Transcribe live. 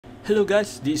Hello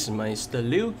guys, this is Meister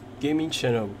Gaming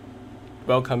channel.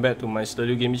 Welcome back to Meister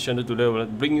Gaming channel. Today I will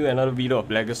bring you another video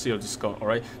of Legacy of Discord.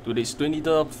 Alright, today is 23rd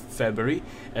of February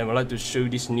and I would like to show you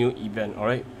this new event.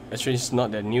 Alright, actually it's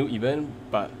not that new event,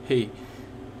 but hey,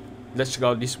 let's check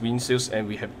out this win sales, and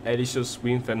we have Elysios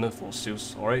win fragment for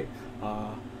sales. Alright,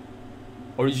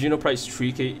 original price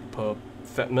 3k per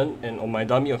fragment, and on my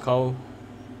dummy account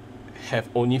have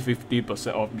only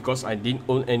 50% off because I didn't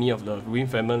own any of the win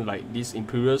fragment like this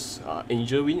Imperious,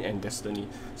 Angel Win and Destiny.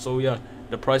 So yeah,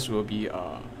 the price will be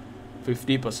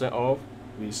 50% off,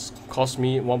 which cost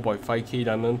me 1.5k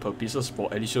diamond per pieces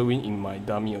for additional win in my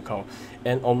dummy account.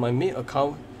 And on my main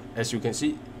account, as you can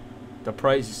see, the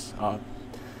price is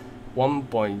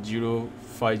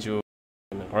 1.050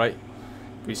 diamond, alright,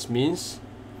 which means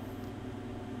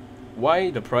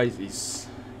why the price is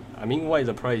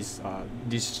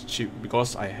this cheap,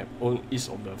 because I have owned each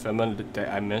of the fragment that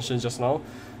I mentioned just now,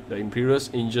 the Imperious,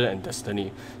 Angel and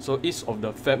Destiny. So each of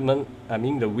the fragment,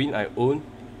 the win I own,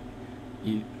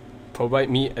 it provide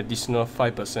me additional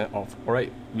 5% off,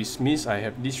 alright, which means I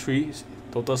have these three,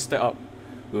 total stack up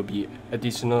will be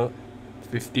additional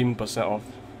 15% off.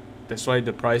 That's why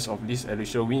the price of this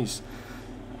additional win is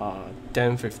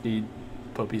 10.50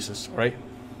 per pieces, alright.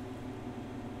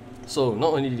 So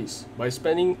not only this, by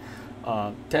spending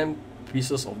 10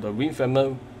 pieces of the win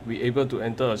fragment, we able to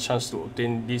enter a chance to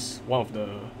obtain this one of the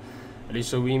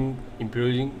additional win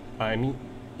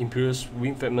Imperious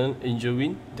win fragment, Angel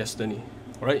Win, Destiny.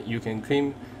 Alright, you can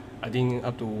claim I think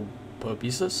up to per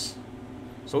pieces.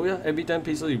 So yeah, every 10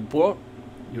 pieces you pull out,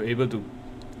 you're able to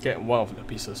get one of the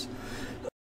pieces.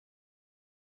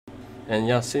 And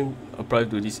yeah, same apply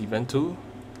to this event too.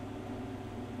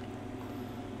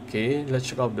 Okay, let's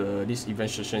check out this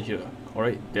event session here.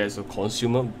 Alright, there's a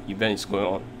consumer event is going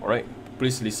on. Alright,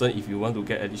 please listen if you want to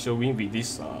get additional win with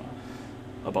this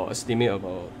estimate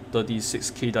about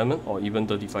 36k diamond or even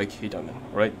 35k diamond.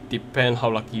 Alright, depend how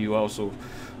lucky you are also.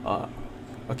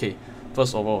 Okay,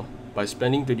 first of all, by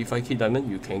spending 25k diamond,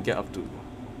 you can get up to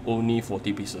only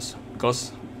 40 pieces,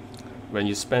 because when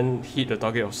you hit the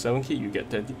target of 7k, you get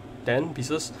 10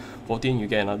 pieces, 14 you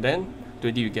get another 10,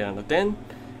 20 you get another 10,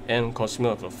 and consumer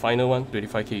of the final one,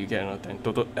 25k, you get another 10.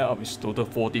 Total add up is total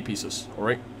 40 pieces.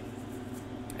 Alright,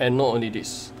 and not only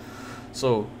this,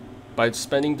 so by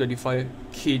spending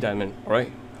 25k diamond,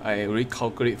 alright, I already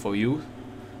calculate for you.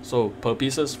 So per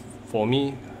pieces for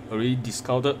me already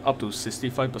discounted up to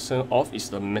 65% off is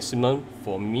the maximum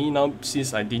for me now,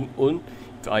 since I didn't own.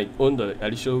 If I own the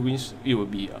additional wins, it will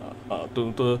be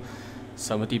total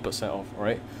 70% off.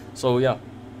 Alright, so yeah,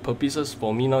 per pieces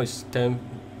for me now is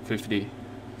 10.50.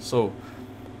 So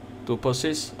to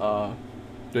purchase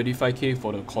 25k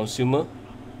for the consumer,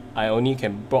 I only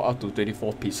can brought up to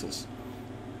 24 pieces.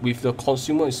 With the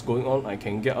consumer is going on, I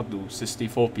can get up to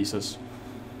 64 pieces,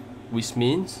 which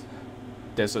means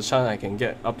there's a chance I can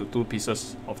get up to 2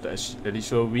 pieces of the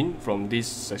additional win from this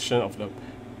section of the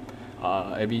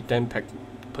every 10 pack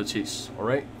purchase.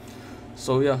 Alright,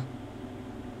 so yeah,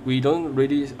 we don't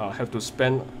really have to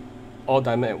spend all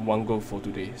diamond at one go for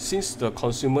today, since the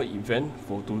consumer event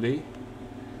for today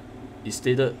is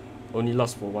stated only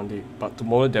lasts for 1 day, but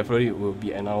tomorrow definitely will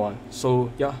be another one. So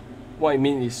yeah, what I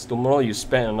mean is tomorrow you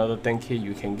spend another 10k,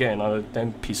 you can get another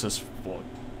 10 pieces for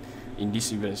in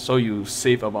this event, so you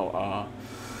save about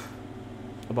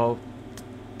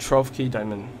 12k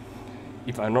diamond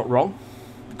if I'm not wrong,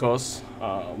 because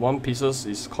one pieces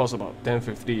is cost about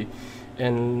 10.50.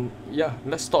 And yeah,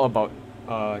 let's talk about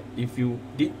if you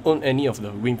did own any of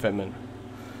the win fragment.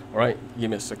 Alright, give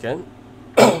me a second.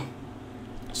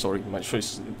 Sorry, my throat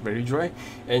is very dry.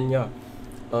 And yeah,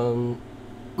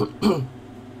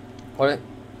 alright,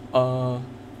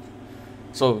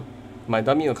 so my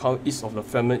dummy account, each of the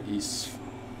fragment is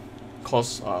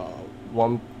cost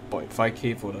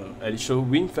 1.5k for the additional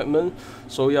win fragment.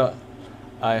 So yeah,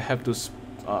 I have to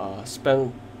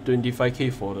spend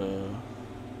 25k for the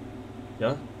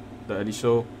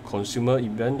additional consumer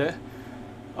event there,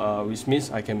 which means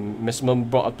I can maximum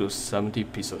brought up to 70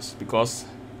 pieces, because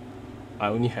I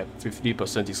only have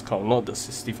 50% discount, not the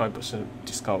 65%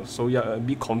 discount. So yeah, a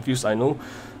bit confused, I know,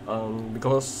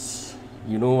 because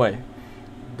you know why,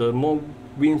 the more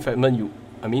win fragment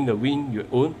the win you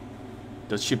own,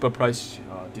 the cheaper price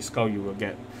discount you will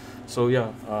get. So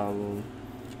yeah,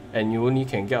 and you only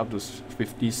can get up to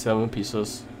 57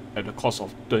 pieces at the cost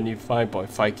of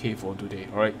 25.5k for today.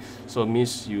 Alright, so it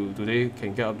means you today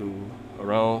can get up to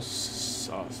around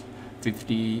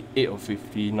 58 or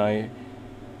 59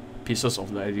 pieces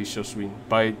of the additional win.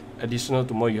 By additional,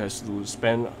 tomorrow you have to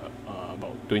spend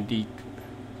about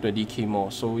 20k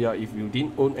more. So yeah, if you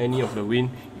didn't own any of the win,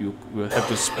 you will have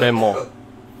to spend more.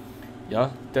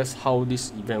 Yeah, that's how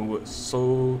this event works.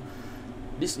 So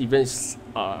this event is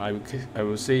I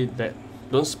will say that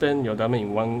don't spend your diamond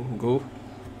in one go,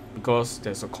 because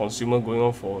there's a consumer going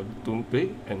on for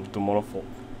today and tomorrow for,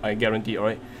 I guarantee,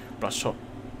 alright, plus shot.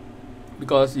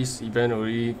 Because this event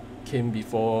already came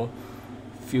before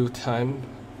few time.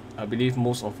 I believe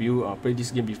most of you played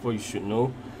this game before, you should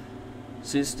know.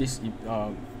 Since this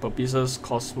per pieces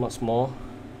cost much more,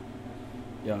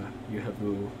 yeah, you have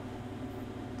to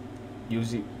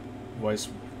use it wise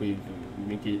way to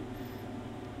make it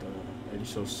the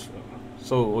Elysios.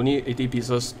 So only 80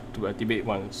 pieces to activate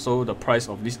one. So the price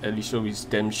of this Elysios is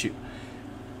damn cheap.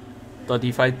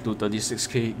 35 to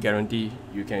 36k guarantee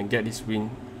you can get this win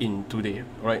in 2 days.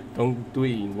 Alright, don't do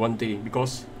it in 1 day,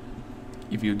 because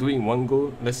if you do it in one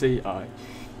go, let's say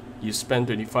you spend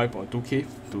 25.2k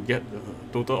to get the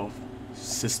total of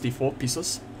 64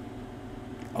 pieces.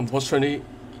 Unfortunately,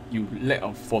 you lack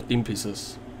of 14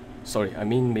 pieces. Sorry, I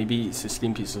mean maybe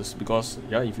 16 pieces, because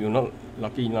yeah, if you're not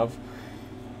lucky enough,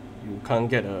 you can't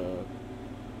get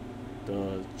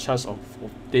the chance of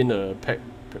obtain a pack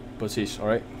purchase.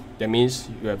 Alright, that means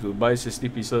you have to buy 60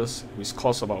 pieces, which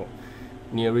costs about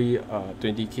nearly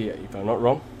 20k if I'm not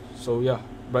wrong. So yeah,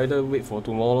 rather wait for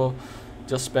tomorrow,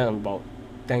 just spend about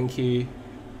 10k,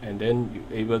 and then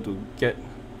you're able to get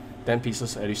 10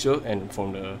 pieces additional, and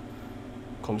from the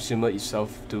consumer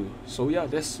itself too. So yeah,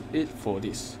 that's it for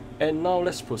this. And now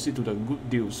let's proceed to the good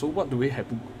deal. So what do we have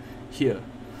here?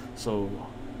 So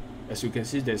as you can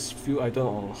see, there's few items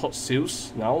on hot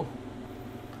sales now.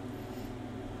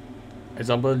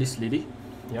 Example, this lady,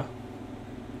 yeah,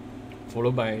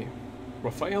 followed by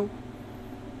Raphael,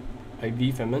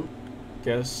 IV Famine,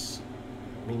 Gas,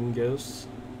 Mingus,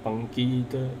 Punkity,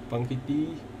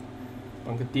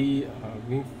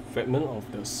 Wing Fragment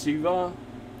of the Siva,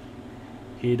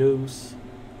 Hados,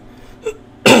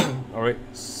 alright,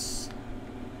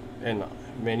 and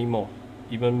many more,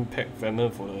 even Pack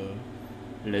Fragment for the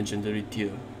legendary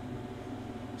tier.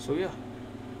 So yeah,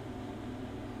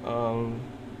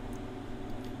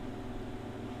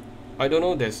 I don't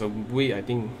know, there's a way, I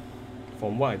think,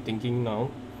 from what I'm thinking now,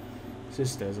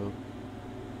 since there's a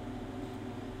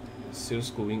sales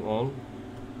going on,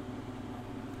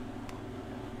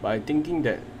 but I'm thinking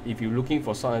that if you're looking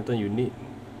for some item you need,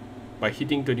 by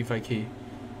hitting 25k,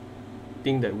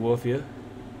 think that worth here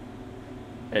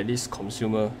at this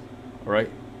consumer.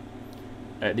 Alright,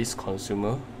 at this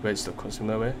consumer, where is the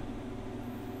consumer, where?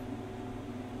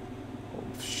 Oh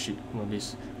shit, not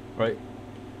this. Right,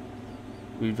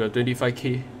 with the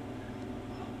 25k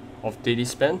of daily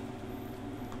spend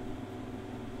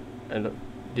and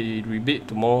the rebate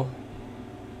tomorrow,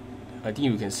 I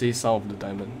think you can save some of the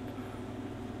diamond.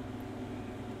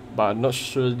 But I'm not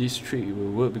sure this trick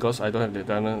will work, because I don't have the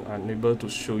diamond. I'm unable to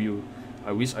show you.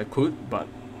 I wish I could, but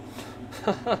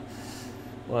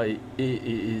well, it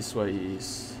is what it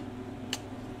is.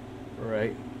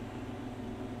 Right.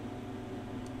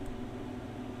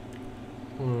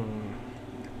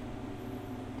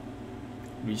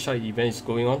 Recharge event is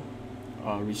going on.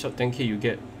 Recharge 10k, you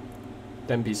get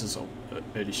 10 pieces of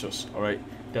Elysios. Alright,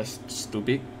 that's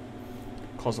stupid.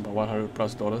 Cost about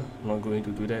 $100+. I'm not going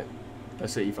to do that.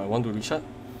 Let's say if I want to recharge,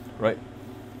 right,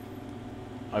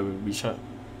 I will recharge,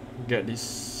 get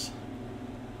this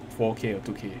 4k or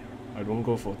 2k. I don't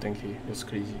go for 10k, that's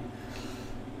crazy.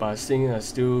 But I think I'm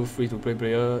still free to play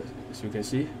player, as you can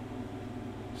see,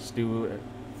 still at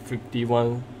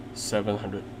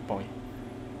 51,700 points.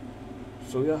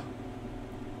 So yeah,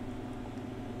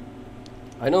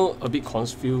 I know a bit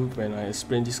confused when I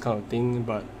explain this kind of thing,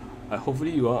 but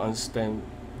hopefully you all understand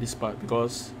this part,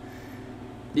 because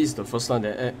this is the first time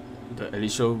they add the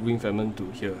Elysios Wing Fragment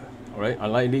to here. Alright,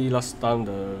 unlikely last time,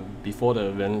 before the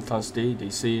Valentine's Day, they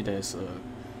say there's a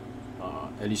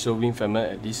Elysios Wing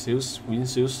Fragment at this win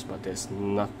sales, but there's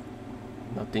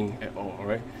nothing at all.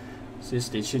 Alright, since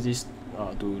they change this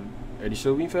to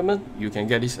Elysios Wing Fragment, you can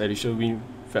get this Elysios Wing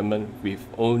Fragment with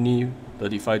only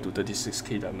 35 to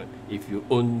 36k diamond if you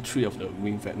own 3 of the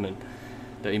Wing Fragment,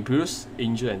 the Imperious,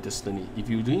 Angel and Destiny. If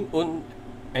you didn't own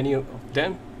any of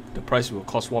them, the price will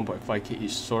cost 1.5k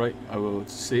each. So right, I will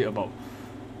say about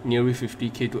nearly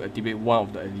 50k to activate one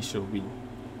of the Elysios Wing.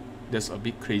 That's a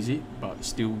bit crazy, but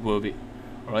still worth it.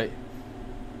 Alright,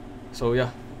 so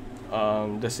yeah,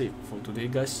 that's it for today,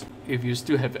 guys. If you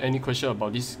still have any question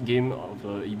about this game or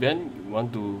the event you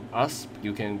want to ask,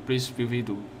 you can please feel free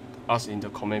to ask in the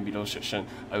comment below section.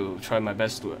 I will try my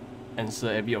best to answer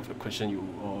every of the question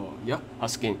you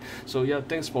asking. So yeah,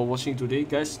 thanks for watching today,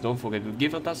 guys. Don't forget to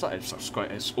give a thumbs up and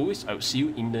subscribe. As always, I will see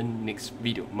you in the next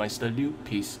video. Meister Liu,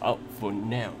 peace out for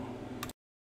now.